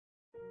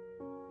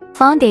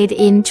Founded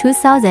in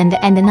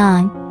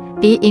 2009,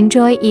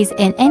 Enjoy is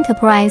an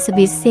enterprise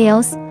with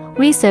sales,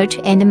 research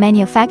and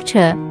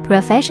manufacture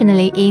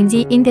professionally in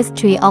the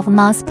industry of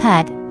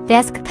mousepad,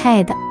 desk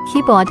pad,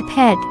 keyboard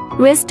pad,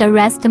 wrist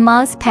rest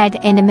mousepad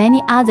and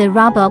many other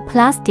rubber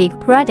plastic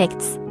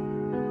products.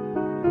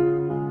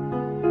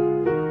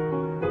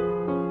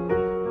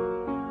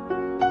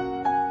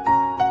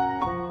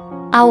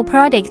 Our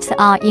products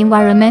are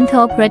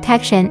environmental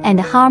protection and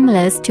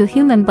harmless to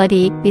human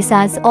body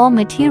besides all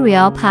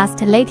material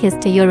past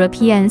latest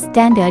European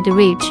standard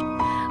REACH,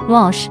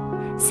 WASH,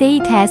 CE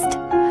test.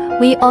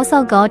 We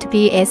also got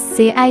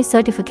BSCI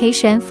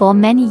certification for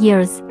many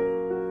years.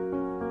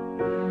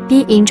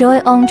 Enjoy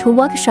own 2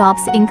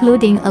 workshops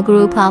including a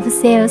group of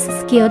sales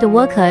skilled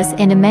workers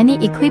and many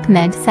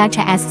equipment such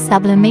as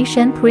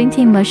sublimation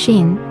printing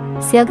machine,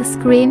 silk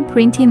screen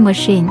printing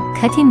machine,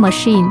 cutting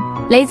machine,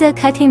 laser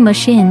cutting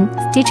machine,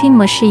 stitching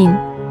machine.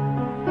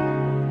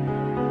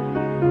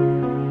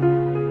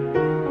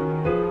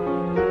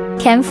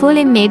 Can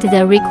fully meet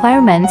the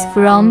requirements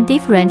from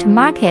different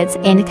markets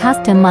and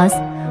customers.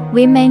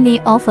 We mainly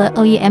offer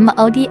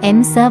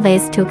OEM/ODM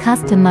service to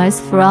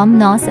customers from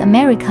North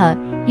America,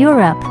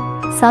 Europe,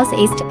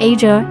 Southeast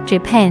Asia,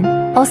 Japan,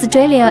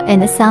 Australia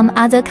and some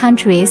other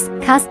countries.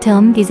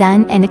 Custom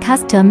design and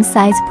custom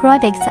size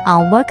products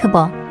are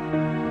workable.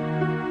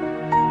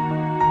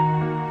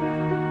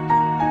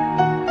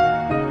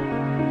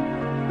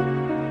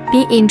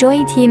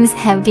 Enjoy teams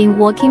have been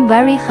working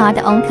very hard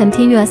on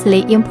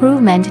continuously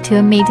improvement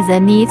to meet the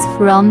needs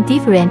from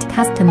different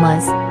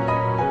customers.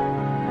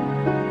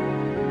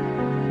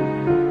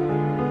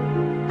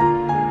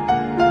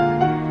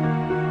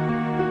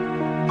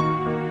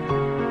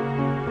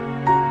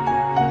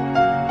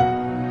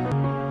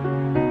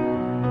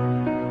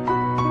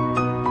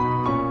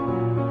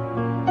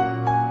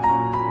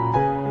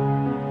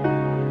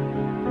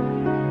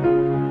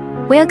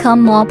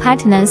 Welcome more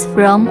partners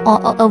from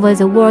all over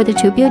the world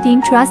to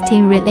building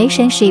trusting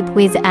relationship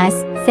with us.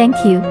 Thank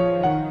you.